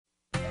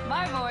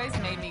My boys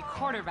made me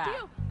quarterback.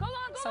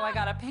 So I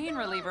got a pain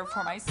reliever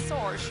for my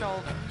sore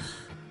shoulder.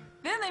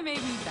 Then they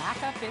made me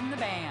back up in the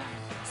band.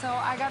 So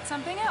I got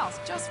something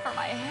else just for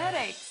my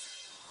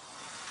headaches.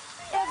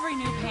 Every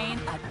new pain,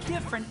 a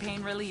different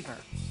pain reliever.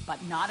 But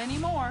not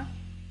anymore.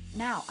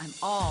 Now I'm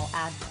all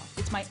Advil.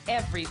 It's my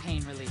every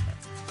pain reliever.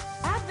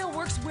 Advil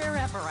works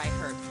wherever I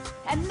hurt,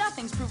 and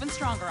nothing's proven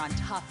stronger on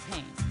tough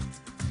pain.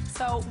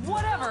 So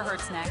whatever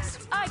hurts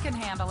next, I can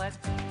handle it.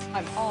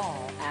 I'm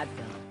all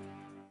Advil.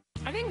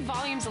 I think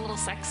volume's a little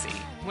sexy.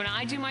 When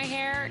I do my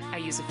hair, I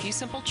use a few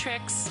simple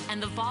tricks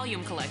and the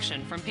Volume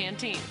collection from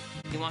Pantene.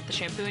 You want the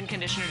shampoo and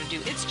conditioner to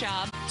do its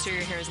job, so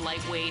your hair is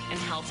lightweight and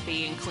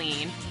healthy and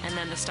clean, and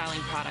then the styling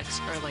products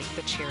are like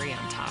the cherry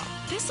on top.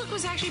 This look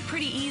was actually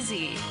pretty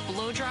easy.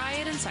 Blow dry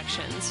it in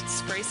sections,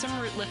 spray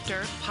some root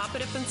lifter, pop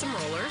it up in some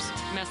rollers,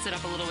 mess it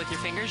up a little with your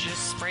fingers,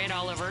 just spray it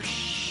all over.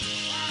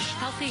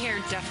 Healthy hair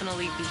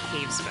definitely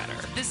behaves better.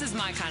 This is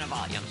my kind of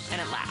volume, and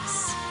it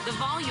lasts. The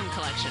Volume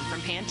collection from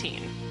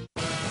Pantene.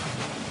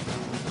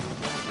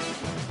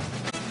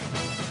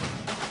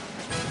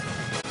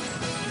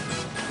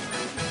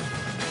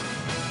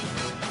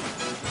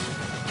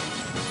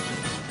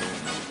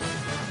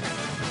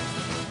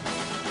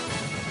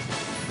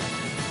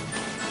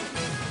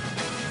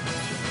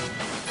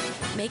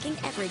 Making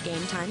every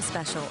game time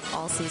special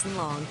all season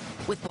long.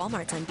 With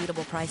Walmart's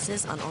unbeatable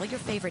prices on all your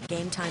favorite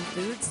game time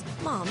foods,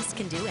 moms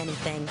can do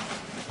anything.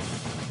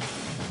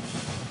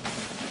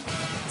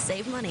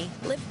 Save money,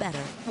 live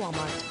better,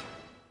 Walmart.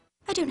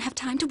 I don't have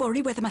time to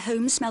worry whether my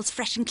home smells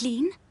fresh and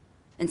clean.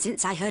 And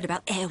since I heard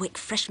about Airwick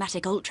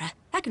Freshmatic Ultra,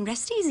 I can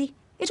rest easy.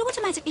 It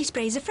automatically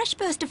sprays a fresh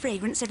burst of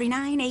fragrance every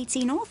 9,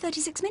 18 or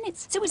 36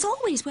 minutes, so it's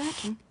always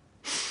working.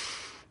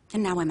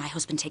 And now when my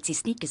husband takes his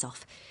sneakers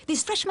off,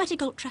 this Freshmatic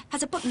Ultra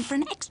has a button for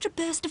an extra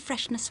burst of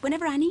freshness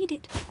whenever I need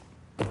it.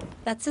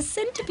 That's a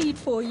centipede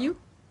for you.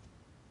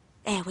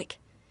 Airwick.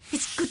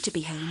 It's good to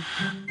be home.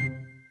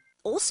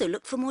 Also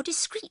look for more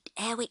discreet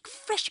Airwick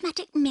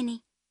Freshmatic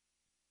Mini.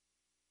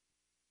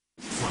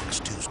 Fox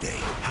Tuesday.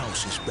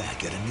 House is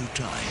back at a new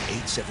time,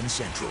 8/7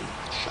 Central.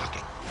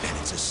 Shocking. And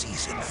it's a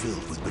season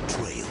filled with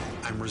betrayal.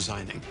 I'm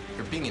resigning.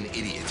 You're being an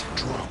idiot.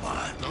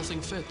 Drama.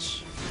 Nothing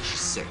fits. She's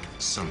sick.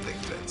 Something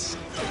fits.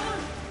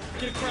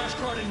 Get a crash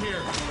cart in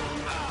here.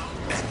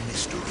 And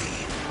mystery.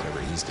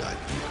 Whatever he's got,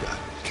 you've got.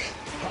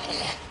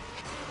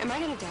 Am I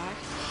gonna die?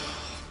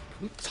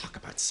 Can we talk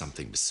about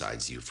something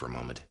besides you for a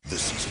moment? The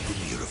season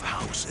premiere of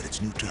House at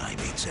its new time,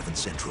 8/7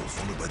 Central,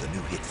 followed by the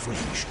new hit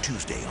Fringe,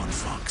 Tuesday on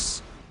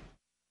Fox.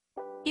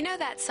 You know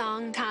that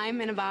song, Time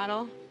in a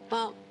Bottle?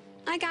 Well,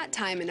 I got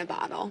time in a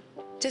bottle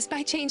just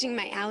by changing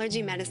my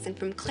allergy medicine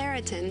from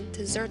Claritin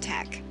to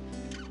Zyrtec.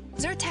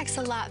 Zyrtec's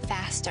a lot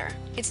faster.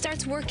 It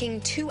starts working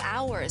 2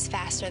 hours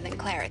faster than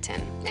Claritin,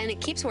 and it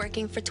keeps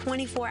working for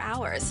 24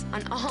 hours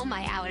on all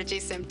my allergy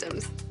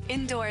symptoms,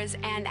 indoors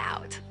and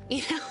out.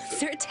 You know,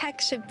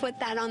 Zyrtec should put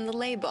that on the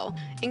label.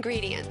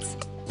 Ingredients.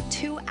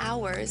 2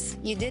 hours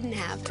you didn't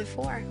have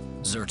before.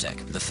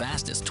 Zyrtec, the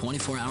fastest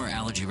 24-hour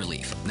allergy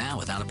relief, now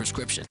without a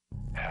prescription.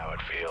 How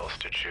it feels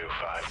to chew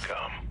 5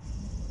 gum.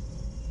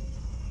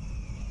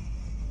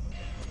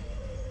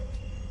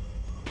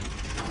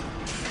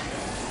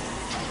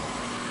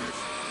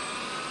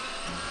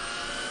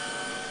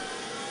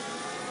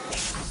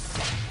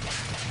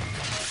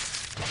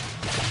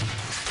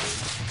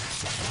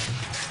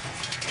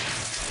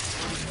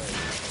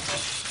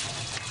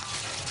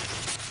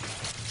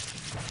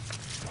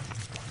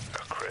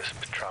 A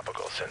crisp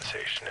tropical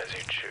sensation as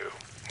you chew.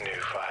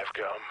 New 5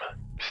 gum.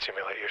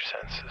 Stimulate your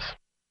senses.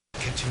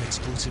 Catch an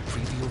exclusive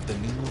preview of the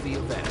new movie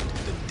Event,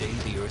 The Day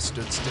the Earth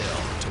Stood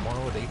Still,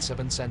 tomorrow at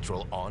 8/7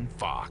 Central on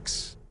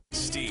Fox.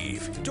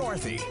 Steve,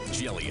 Dorothy,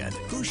 Jillian.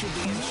 Who should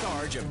be in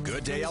charge of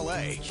Good Day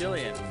LA?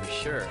 Jillian, for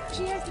sure.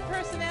 She has the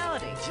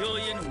personality.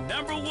 Jillian,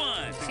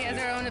 #1. She has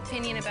her own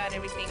opinion about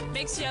everything.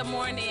 Makes your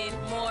morning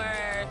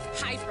more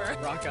hyper.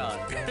 Rock on.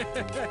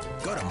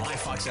 Go to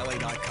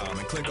myfoxla.com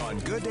and click on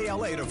Good Day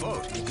LA to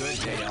vote. Good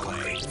Day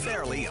LA,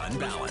 fairly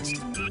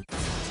unbalanced.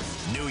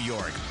 New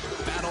York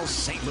battles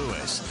St.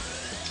 Louis.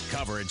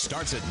 Coverage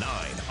starts at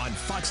 9 on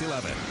Fox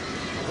 11.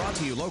 Brought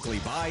to you locally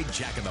by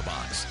Jack in the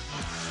Box.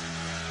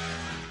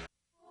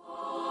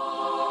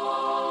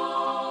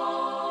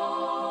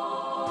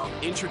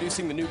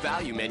 Introducing the new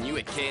value menu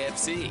at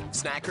KFC.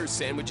 Snackers,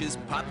 sandwiches,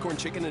 popcorn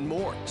chicken, and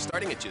more.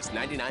 Starting at just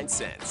 99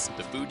 cents.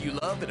 The food you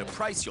love at a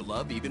price you'll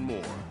love even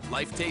more.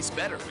 Life tastes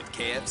better with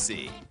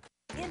KFC.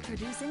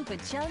 Introducing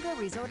Pechanga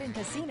Resort and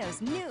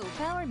Casino's new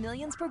Power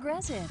Millions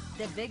Progressive,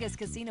 the biggest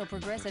casino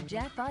progressive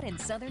jackpot in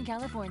Southern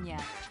California.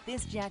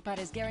 This jackpot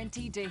is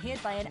guaranteed to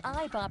hit by an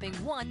eye-popping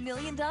 $1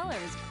 million.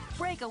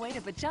 Break away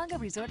to Pechanga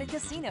Resort and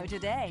Casino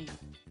today.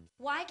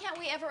 Why can't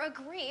we ever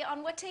agree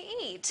on what to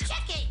eat?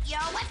 Check it, yo.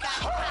 I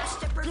got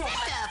pasta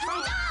perfecta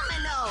from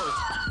Domino's.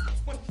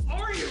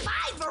 What are you?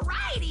 5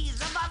 varieties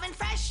of oven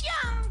fresh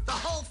yum. The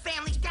whole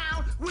family's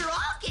down. We're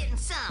all getting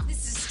some.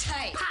 This is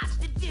tight.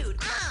 Pasta dude.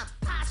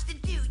 Pasta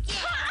dude.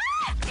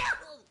 Yeah.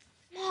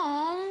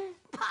 Mom.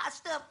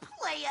 Pasta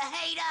player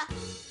hater.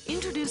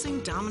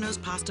 Introducing Domino's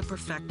Pasta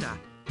Perfecta.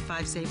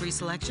 5 savory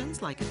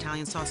selections like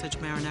Italian sausage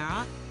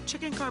marinara,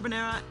 chicken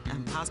carbonara,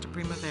 and pasta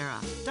primavera.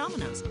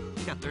 Domino's,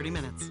 you got 30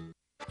 minutes.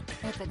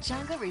 At the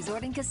Changa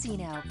Resort and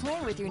Casino, play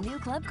with your new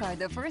club card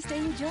the first day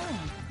you join.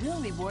 We'll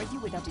reward you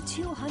with up to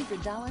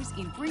 $200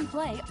 in free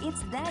play.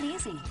 It's that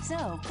easy.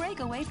 So, break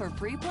away for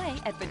free play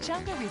at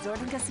Pechanga Resort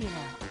and Casino.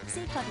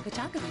 See Club at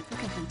Pechanga Beach for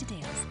complete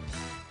details.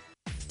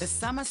 The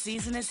summer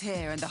season is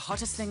here, and the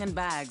hottest thing in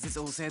bags is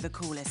also the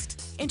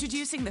coolest.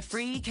 Introducing the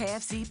free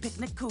KFC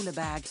Picnic Cooler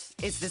Bag.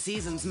 It's the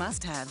season's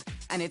must-have,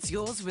 and it's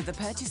yours with the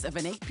purchase of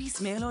an 8-piece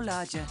meal or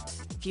larger.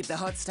 Keep the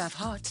hot stuff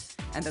hot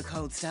and the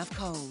cold stuff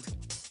cold.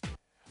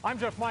 I'm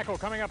Jeff Michael.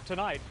 Coming up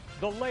tonight,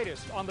 the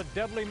latest on the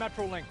deadly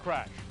Metrolink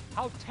crash,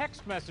 how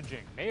text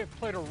messaging may have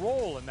played a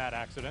role in that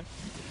accident.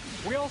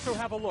 We also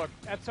have a look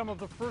at some of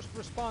the first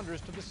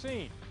responders to the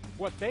scene,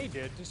 what they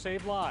did to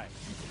save lives,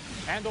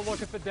 and a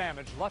look at the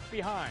damage left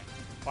behind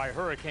by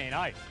Hurricane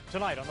Ike,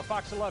 tonight on the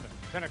Fox 11,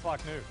 10 o'clock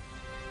news.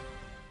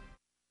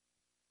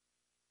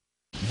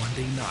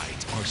 Monday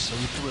nights are so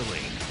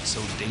thrilling,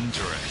 so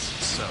dangerous,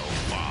 so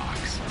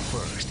Fox.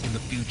 First, in the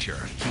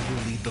future, he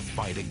will lead the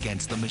fight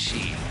against the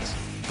machines.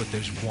 But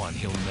there's one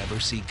he'll never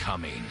see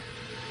coming.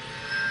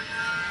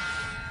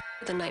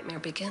 The nightmare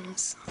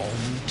begins.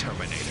 All-new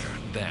Terminator.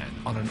 Then,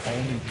 on an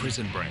all-new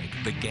Prison Break,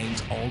 the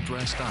gang's all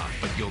dressed up,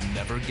 but you'll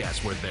never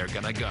guess where they're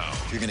gonna go.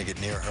 If you're gonna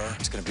get near her,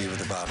 it's gonna be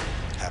with about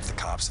half the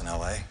cops in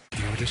L.A.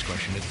 Viewer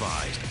discretion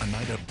advised. A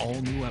night of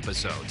all-new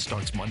episodes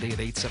starts Monday at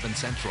 8/7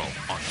 Central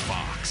on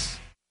Fox.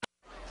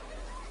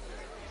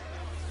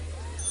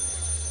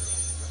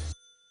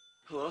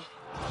 Hello?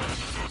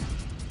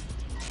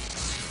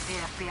 The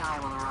FBI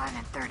will arrive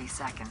in 30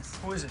 seconds.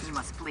 Who is it? You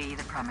must flee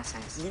the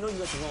premises. You know you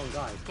got the wrong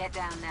guy. Get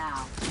down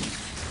now.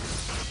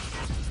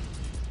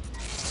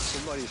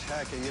 Somebody's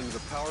hacking into the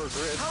power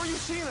grid. How are you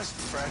seeing us?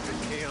 Traffic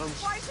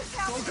cams. Why is this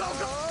happening? Go, go,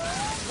 go!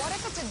 What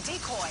if it's a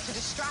decoy to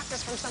distract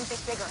us from something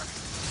bigger?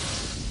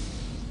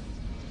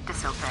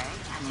 Disobey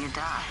and you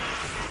die.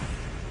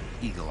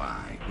 Eagle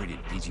Eye,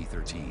 rated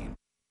PG-13.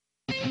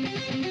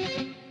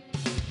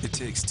 It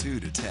takes two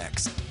to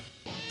text.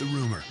 The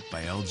Rumor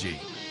by LG.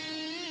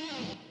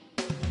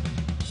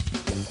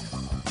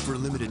 For a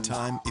limited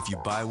time, if you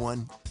buy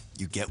one,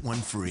 you get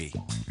one free.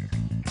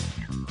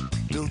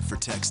 Built for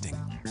texting,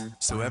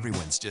 so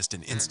everyone's just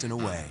an instant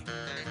away.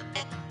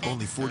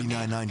 Only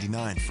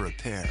 $49.99 for a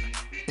pair.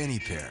 Any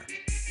pair.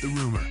 The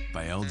Rumor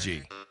by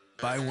LG.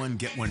 Buy one,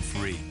 get one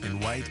free in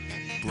white,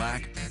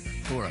 black,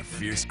 or a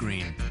fierce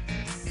green.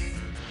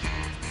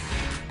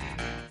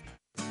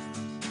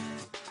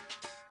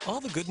 All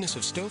the goodness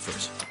of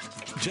Stouffer's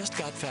just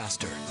got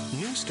faster.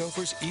 New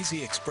Stouffer's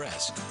Easy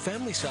Express.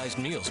 Family-sized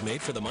meals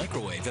made for the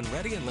microwave and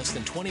ready in less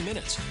than 20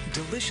 minutes.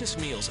 Delicious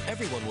meals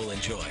everyone will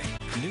enjoy.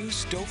 New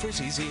Stouffer's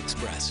Easy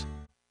Express.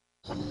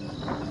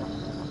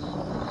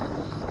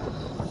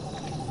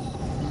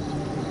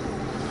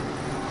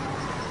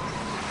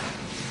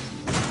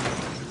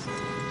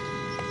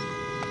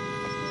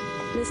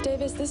 Miss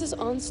Davis, this is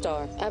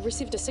OnStar. I've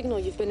received a signal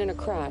you've been in a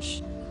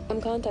crash. I'm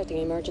contacting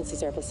emergency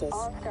services.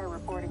 OnStar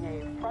reporting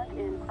a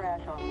front-end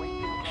crash on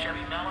Wakefield. Chevy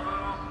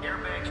Malibu,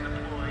 airbags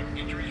deployed,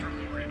 injuries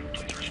reported.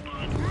 Please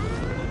respond.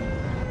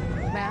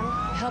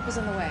 Ma'am, help is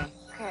on the way.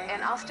 Okay,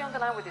 and I'll stay on the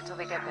line with you till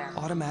they get there.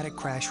 Automatic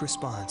crash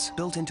response,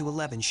 built into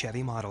 11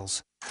 Chevy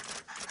models.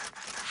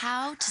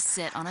 How to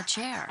sit on a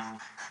chair.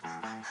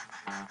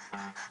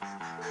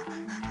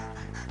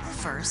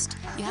 First,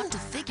 you have to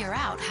figure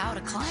out how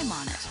to climb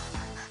on it,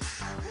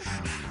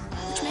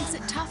 which makes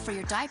it tough for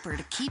your diaper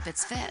to keep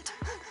its fit.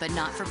 But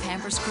not for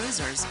Pampers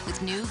Cruisers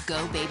with new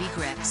Go Baby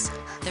Grips.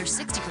 They're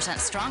 60%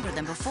 stronger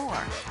than before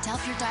to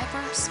help your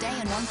diaper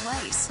stay in one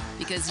place,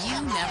 because you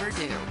never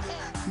do.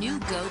 New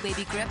Go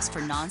Baby Grips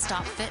for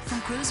non-stop fit from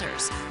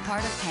Cruisers,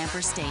 part of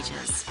Pampers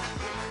Stages.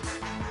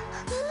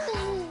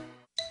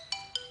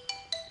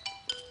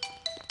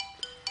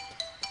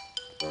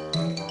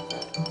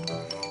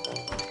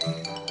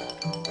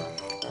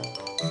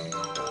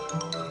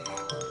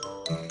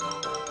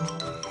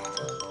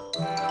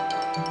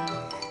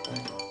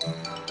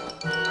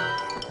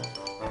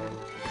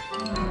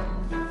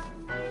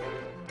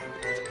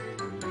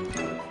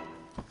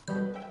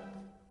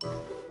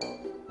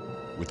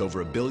 With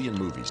over 1 billion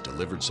movies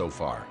delivered so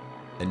far,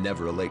 and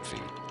never a late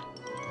fee,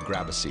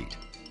 grab a seat.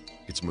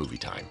 It's movie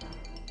time.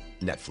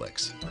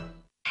 Netflix.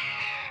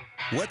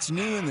 What's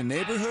new in the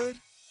neighborhood?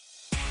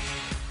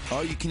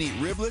 All-you-can-eat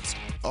riblets,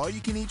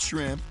 all-you-can-eat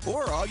shrimp,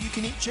 or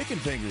all-you-can-eat chicken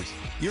fingers.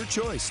 Your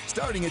choice,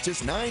 starting at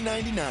just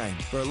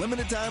 $9.99 for a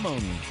limited time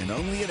only, and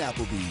only at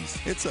Applebee's.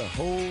 It's a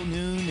whole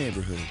new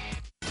neighborhood.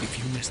 If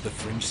you missed the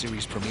Fringe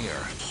series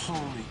premiere,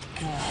 Holy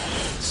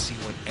God. see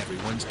what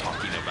everyone's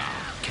talking about.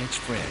 Catch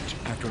Fringe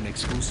after an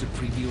exclusive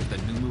preview of the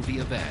new movie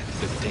event,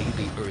 The Day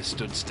the Earth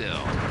Stood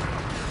Still.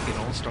 It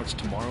all starts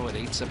tomorrow at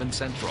 8/7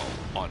 Central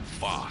on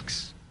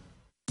Fox.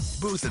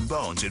 Booth and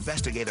Bones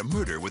investigate a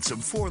murder with some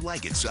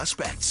four-legged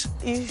suspects.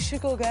 You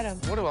should go get him.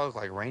 What do I look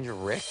like, Ranger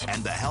Rick?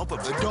 And the help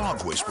of the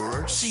dog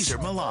whisperer, Caesar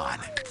Milan.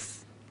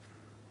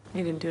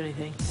 He didn't do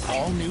anything.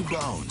 All new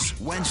Bones,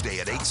 Wednesday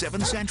at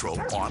 8/7 Central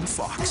on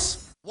Fox.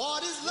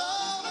 What is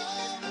love?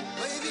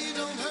 Baby,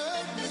 don't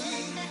hurt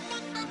me.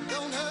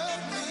 Don't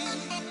hurt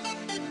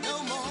me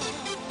no more.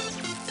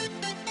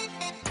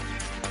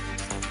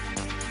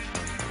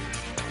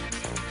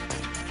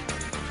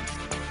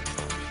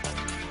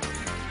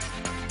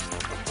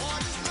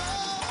 What is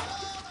love?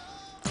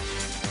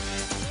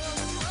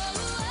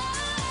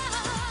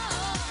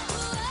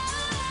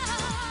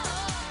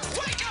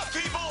 Wake up,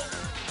 people!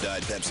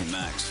 Diet Pepsi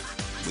Max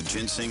with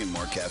ginseng and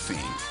more caffeine.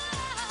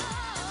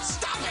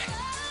 Stop it!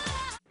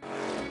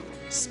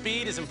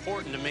 Speed is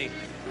important to me.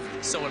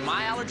 So when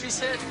my allergies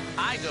hit,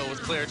 I go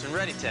with Claritin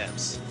Ready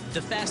Tabs.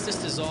 The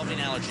fastest dissolving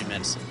allergy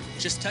medicine.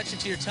 Just touch it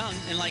to your tongue,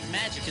 and like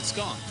magic, it's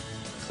gone.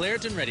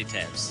 Claritin Ready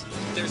Tabs.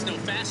 There's no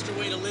faster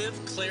way to live.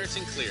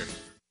 Claritin Clear.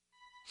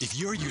 If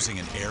you're using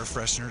an air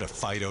freshener to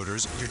fight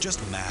odors, you're just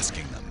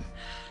masking them.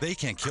 They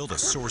can't kill the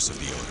source of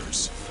the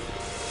odors.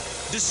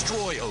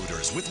 Destroy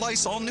odors with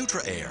Lysol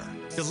Neutra Air.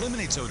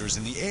 Eliminates odors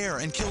in the air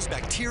and kills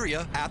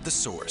bacteria at the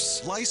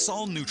source.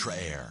 Lysol Neutra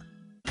Air.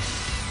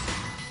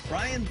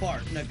 Brian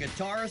Barton, a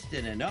guitarist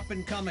in an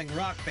up-and-coming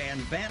rock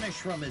band, vanished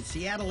from his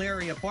Seattle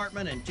area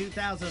apartment in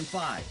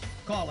 2005.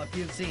 Call if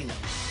you've seen him.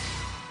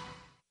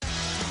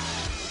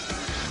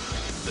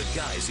 The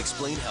guys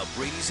explain how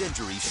Brady's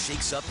injury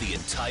shakes up the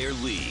entire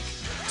league.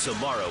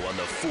 Tomorrow on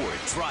the Ford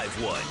Drive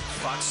 1,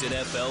 Fox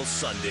NFL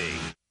Sunday.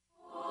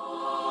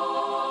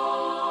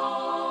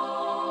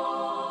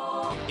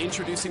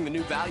 Introducing the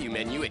new value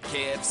menu at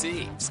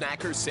KFC.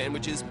 Snackers,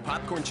 sandwiches,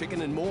 popcorn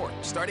chicken, and more.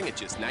 Starting at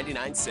just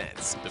 99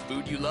 cents. The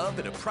food you love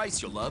at a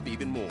price you'll love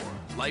even more.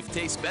 Life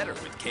tastes better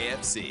with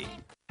KFC.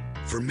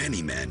 For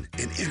many men,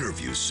 an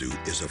interview suit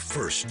is a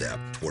first step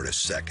toward a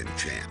second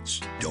chance.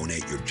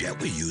 Donate your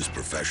gently used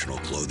professional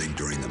clothing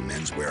during the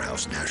Men's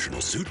Warehouse National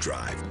Suit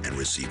Drive and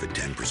receive a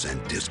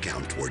 10%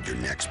 discount toward your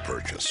next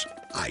purchase.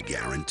 I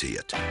guarantee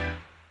it.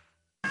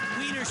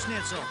 Wiener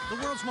Schnitzel,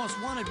 the world's most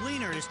wanted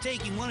wiener, is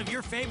taking one of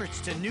your favorites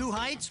to new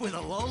heights with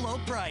a low, low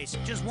price.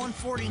 Just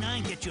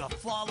 $1.49 gets you a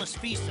flawless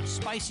feast of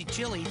spicy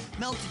chili,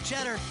 melted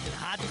cheddar, and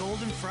hot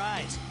golden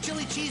fries.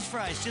 Chili cheese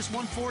fries, just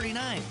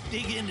 $1.49.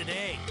 Dig in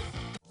today.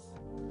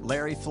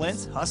 Larry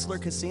Flint's Hustler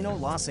Casino,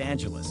 Los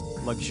Angeles.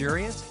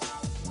 Luxurious,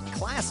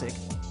 classic,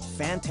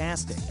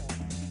 fantastic.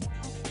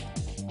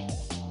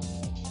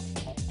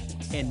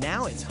 And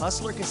now it's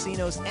Hustler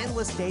Casino's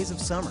Endless Days of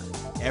Summer.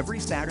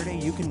 Every Saturday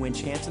you can win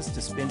chances to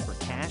spin for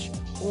cash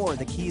or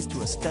the keys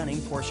to a stunning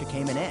Porsche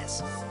Cayman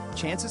S.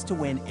 Chances to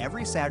win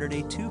every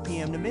Saturday 2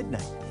 p.m. to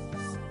midnight.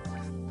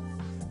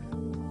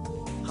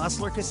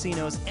 Hustler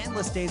Casino's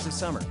Endless Days of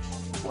Summer.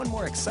 One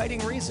more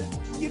exciting reason.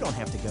 You don't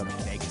have to go to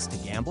Vegas to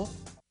gamble.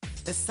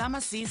 The summer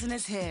season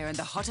is here, and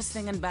the hottest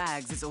thing in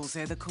bags is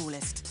also the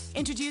coolest.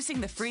 Introducing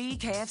the free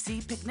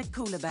KFC Picnic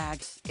Cooler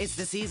Bag. It's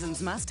the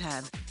season's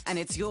must-have, and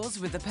it's yours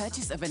with the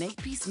purchase of an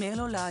 8-piece meal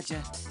or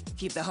larger.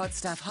 Keep the hot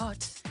stuff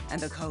hot and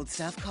the cold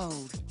stuff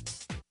cold.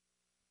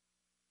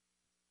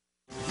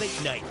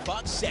 Late night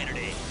Fox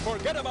Saturday.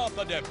 Forget about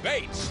the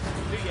debates.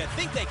 Do you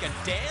think they can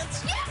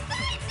dance? Yes,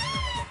 they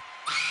can!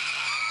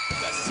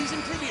 The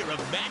season premiere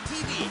of Mad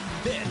TV.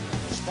 Then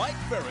Spike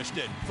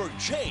Feresten for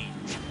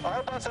Change.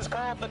 Our bus is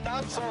called the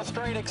Not So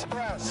Straight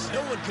Express.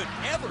 No one could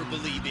ever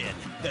believe in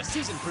the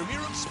season premiere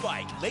of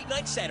Spike. Late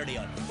night Saturday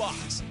on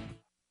Fox.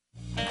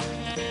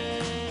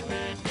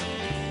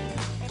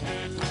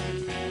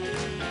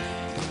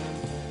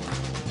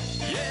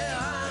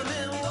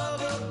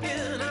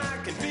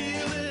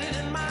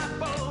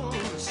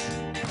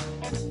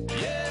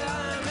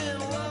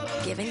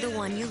 Giving the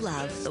one you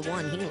love the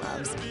one he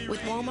loves. With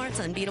Walmart's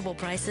unbeatable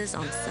prices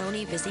on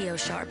Sony, Vizio,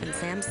 Sharp, and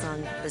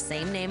Samsung, the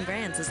same name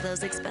brands as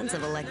those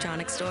expensive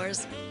electronic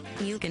stores,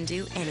 you can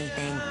do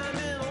anything.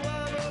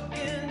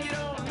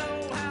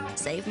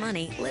 Save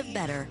money, live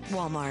better.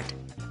 Walmart.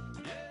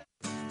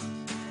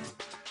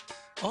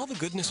 All the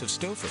goodness of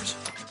Stouffer's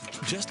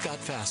just got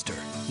faster.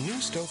 New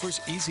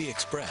Stouffer's Easy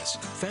Express.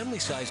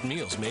 Family-sized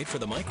meals made for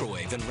the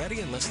microwave and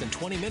ready in less than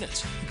 20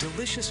 minutes.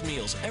 Delicious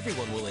meals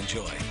everyone will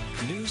enjoy.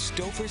 New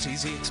Stouffer's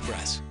Easy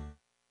Express.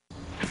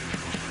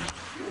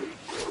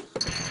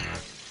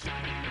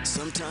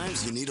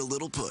 Sometimes you need a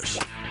little push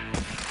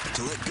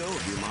to let go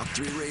of your Mach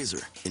 3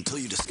 razor until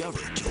you discover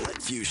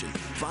Gillette Fusion.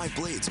 5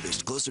 blades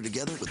fished closer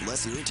together with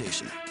less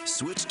irritation.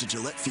 Switch to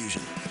Gillette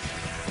Fusion.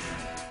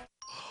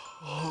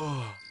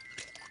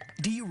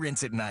 Do you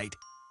rinse at night?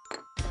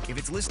 If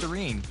it's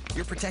Listerine,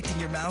 you're protecting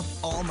your mouth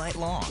all night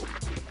long.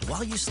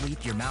 While you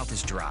sleep, your mouth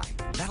is dry.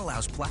 That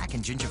allows plaque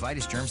and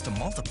gingivitis germs to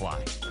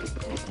multiply.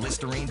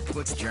 Listerine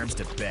puts germs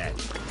to bed,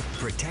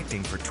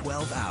 protecting for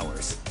 12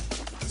 hours.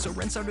 So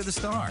rinse under the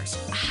stars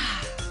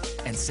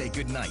and say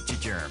goodnight to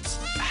germs.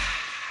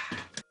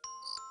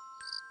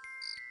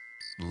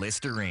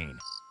 Listerine.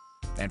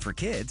 And for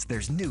kids,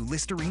 there's new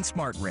Listerine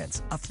Smart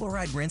Rinse, a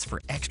fluoride rinse for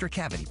extra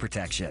cavity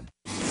protection.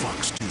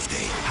 Fox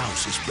Tuesday.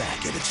 House is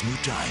back at its new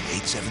time,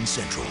 8/7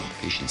 Central.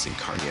 Patients in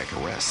cardiac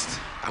arrest.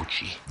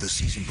 Ouchie. The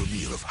season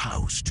premiere of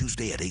House,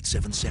 Tuesday at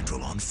 8/7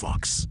 Central on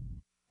Fox.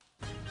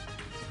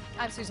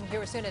 I'm Susan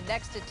Kirasuna.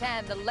 Next at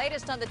 10, the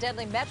latest on the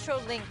deadly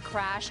Metrolink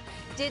crash.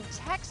 Did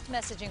text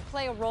messaging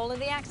play a role in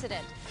the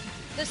accident?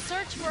 The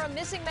search for a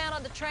missing man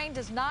on the train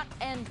does not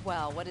end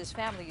well. What his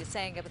family is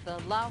saying about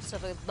the loss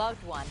of a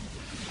loved one.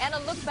 And a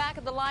look back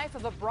at the life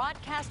of a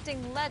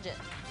broadcasting legend.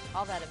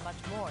 All that and much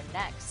more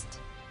next.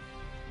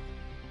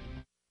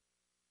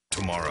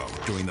 Tomorrow,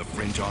 during the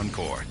Fringe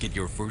Encore, get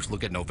your first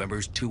look at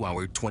November's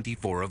 2-hour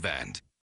 24 event.